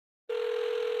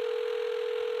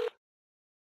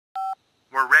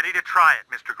We're ready to try it,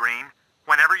 Mr. Green.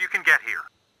 Whenever you can get here.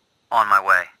 On my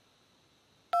way.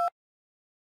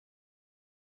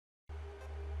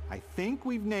 I think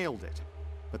we've nailed it,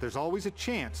 but there's always a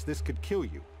chance this could kill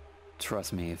you.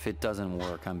 Trust me, if it doesn't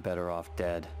work, I'm better off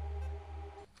dead.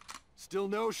 Still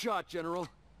no shot, General.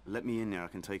 Let me in there, I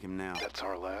can take him now. That's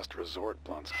our last resort,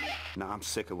 Blonsky. Nah, I'm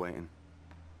sick of waiting.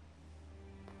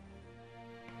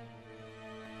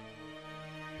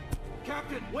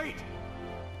 Captain, wait!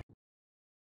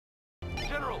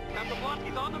 General, Captain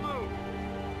Blonsky's on the move!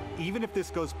 Even if this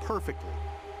goes perfectly,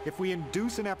 if we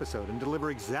induce an episode and deliver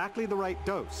exactly the right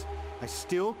dose, I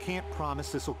still can't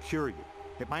promise this will cure you.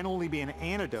 It might only be an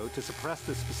antidote to suppress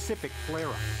the specific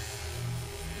flare-up.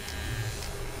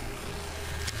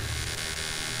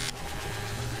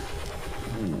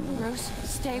 Bruce,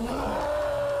 stay with me.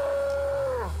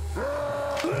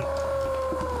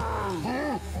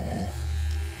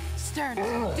 Stern,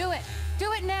 do it!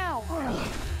 Do it now!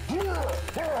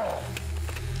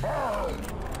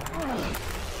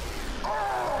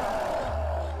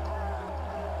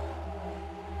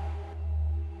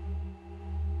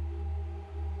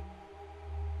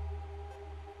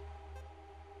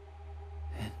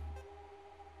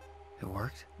 It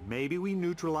worked? Maybe we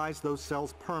neutralized those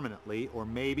cells permanently, or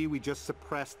maybe we just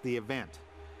suppressed the event.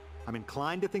 I'm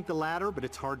inclined to think the latter, but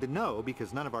it's hard to know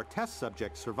because none of our test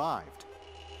subjects survived.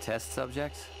 Test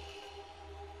subjects?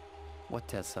 What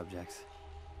test subjects?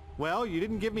 Well, you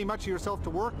didn't give me much of yourself to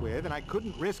work with, and I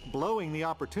couldn't risk blowing the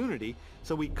opportunity,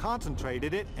 so we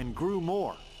concentrated it and grew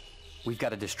more. We've got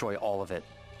to destroy all of it.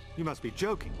 You must be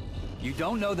joking. You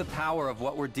don't know the power of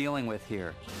what we're dealing with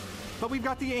here. But we've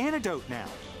got the antidote now.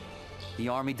 The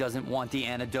Army doesn't want the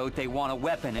antidote, they want a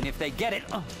weapon, and if they get it...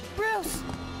 Bruce!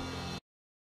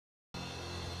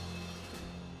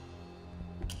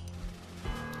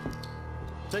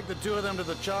 Take the two of them to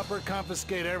the chopper,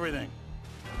 confiscate everything.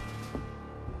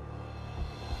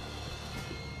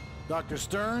 Dr.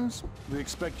 Stearns, we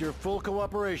expect your full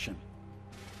cooperation.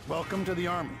 Welcome to the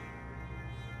Army.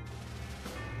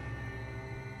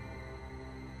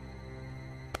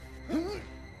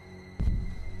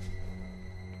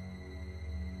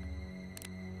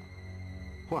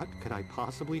 What could I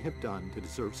possibly have done to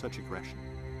deserve such aggression?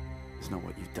 It's not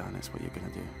what you've done, it's what you're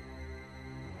gonna do.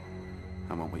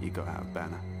 I want what you got out of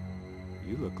Banner.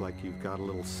 You look like you've got a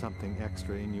little something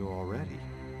extra in you already.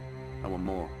 I want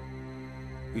more.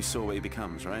 You saw what he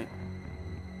becomes, right?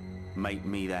 Make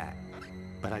me that.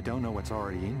 But I don't know what's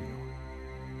already in you.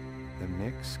 The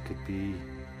mix could be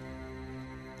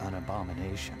an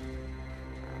abomination.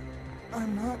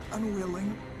 I'm not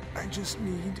unwilling. I just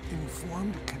need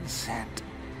informed consent.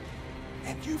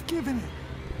 And you've given it.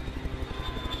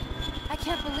 I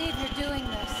can't believe you're doing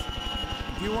this.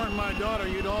 If you weren't my daughter,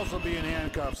 you'd also be in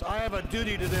handcuffs. I have a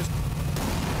duty to this.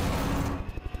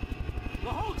 The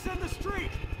Hulk's in the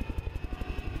street!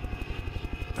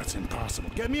 That's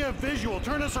impossible. Get me a visual.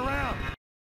 Turn us around.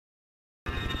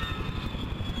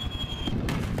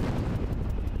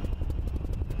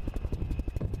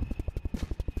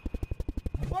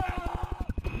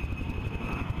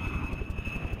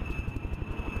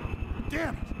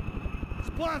 Damn it!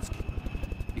 Splonsky!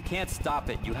 You can't stop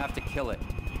it, you have to kill it.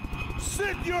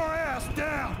 Sit your ass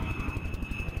down!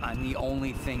 I'm the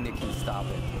only thing that can stop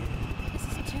it. This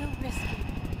is too risky.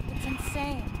 It's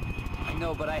insane. I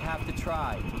know, but I have to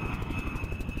try.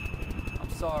 I'm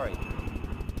sorry.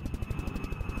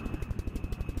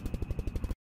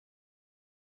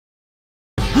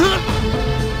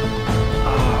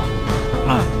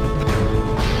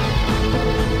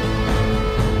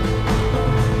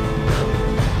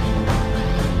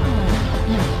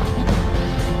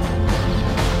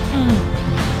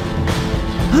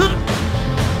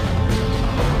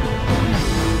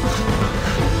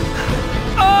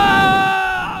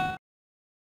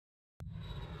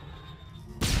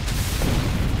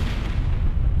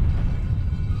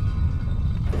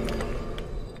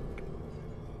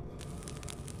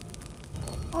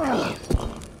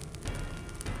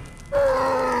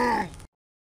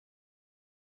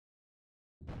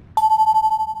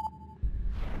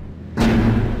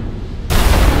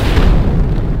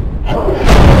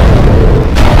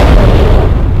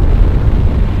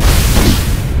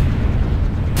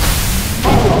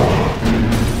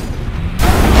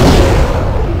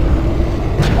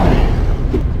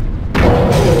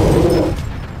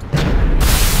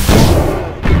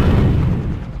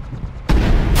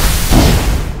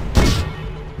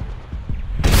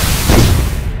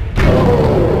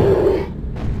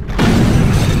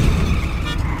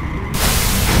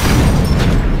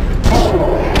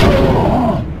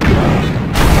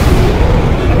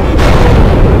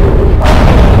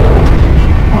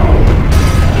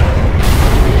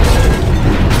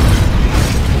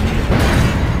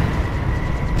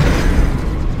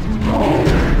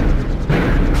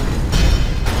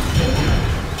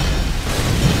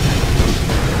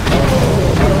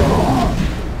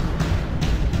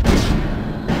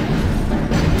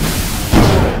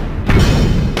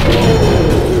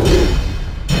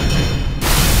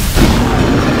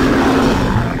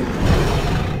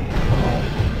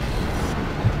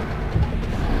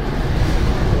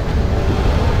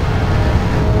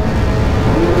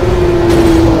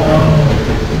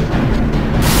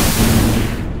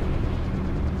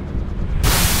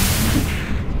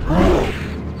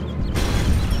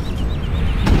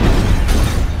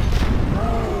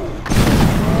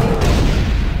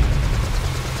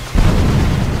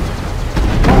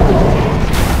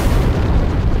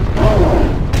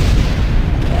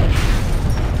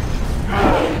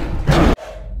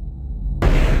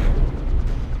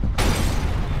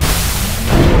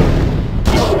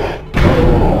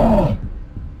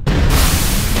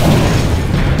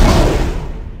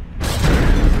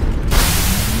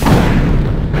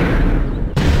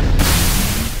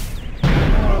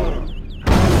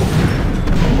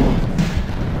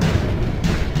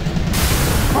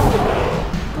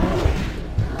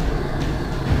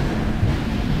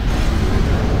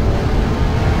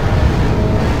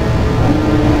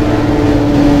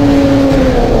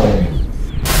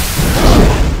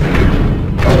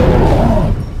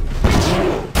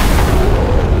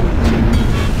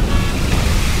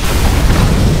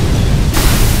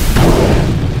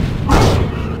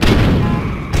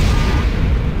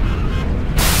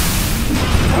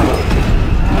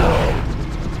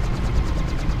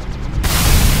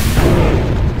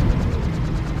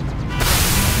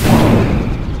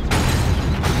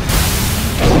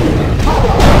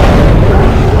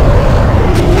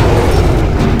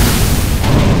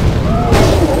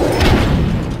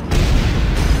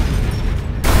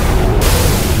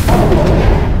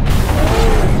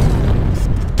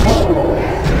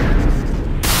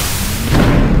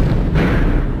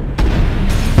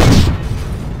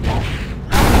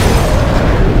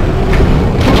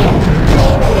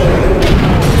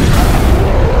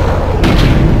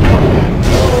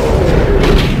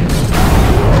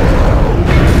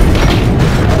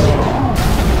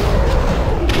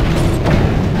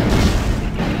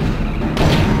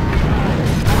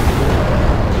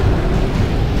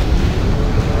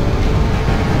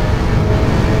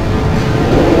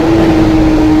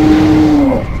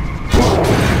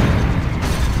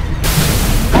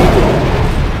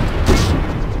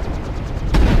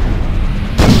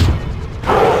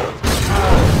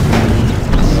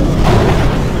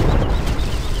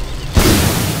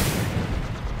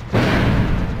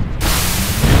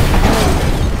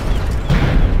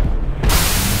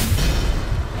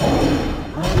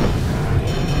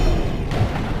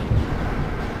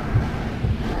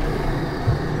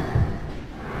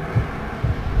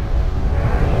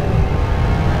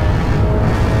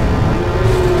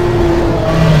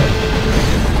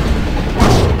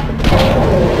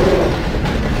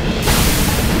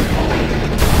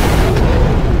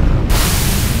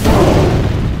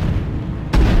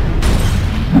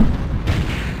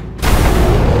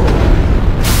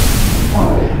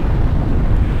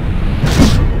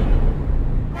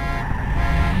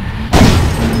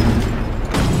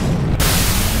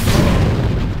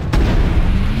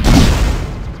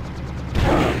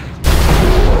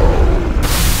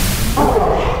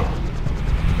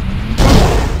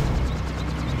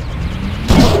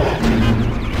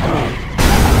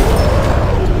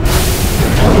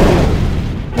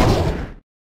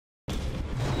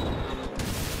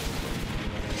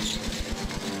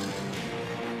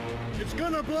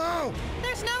 Go!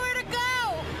 There's nowhere to go!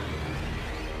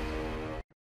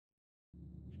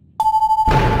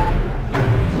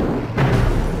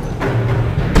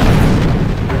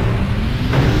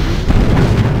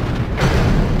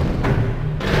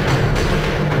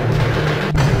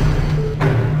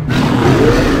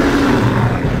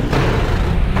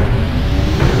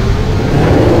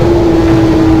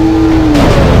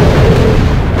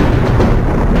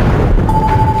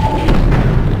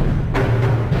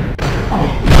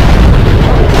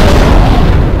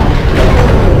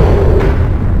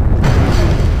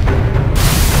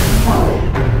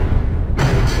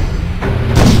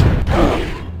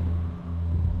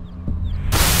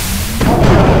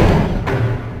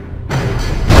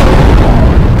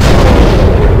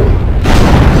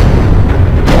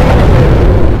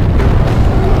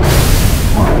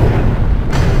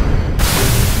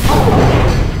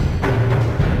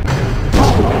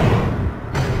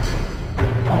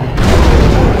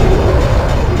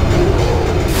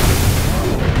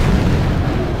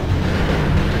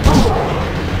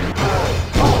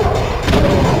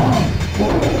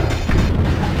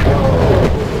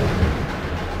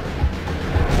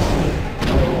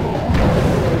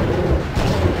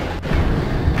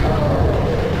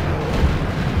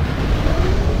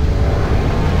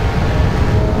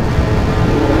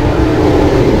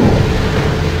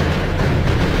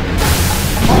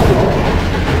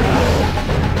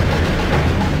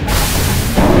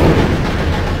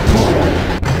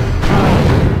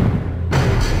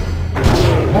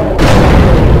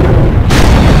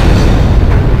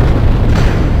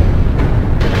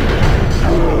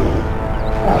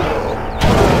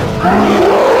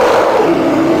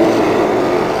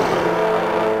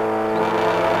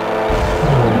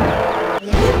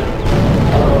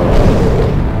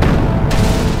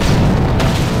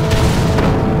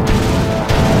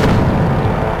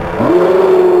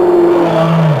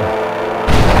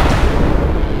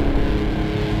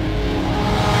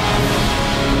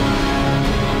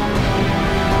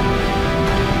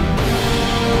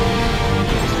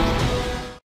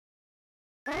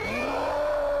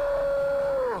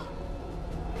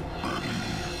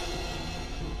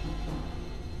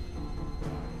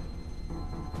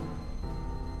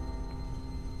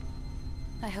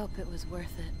 I hope it was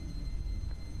worth it.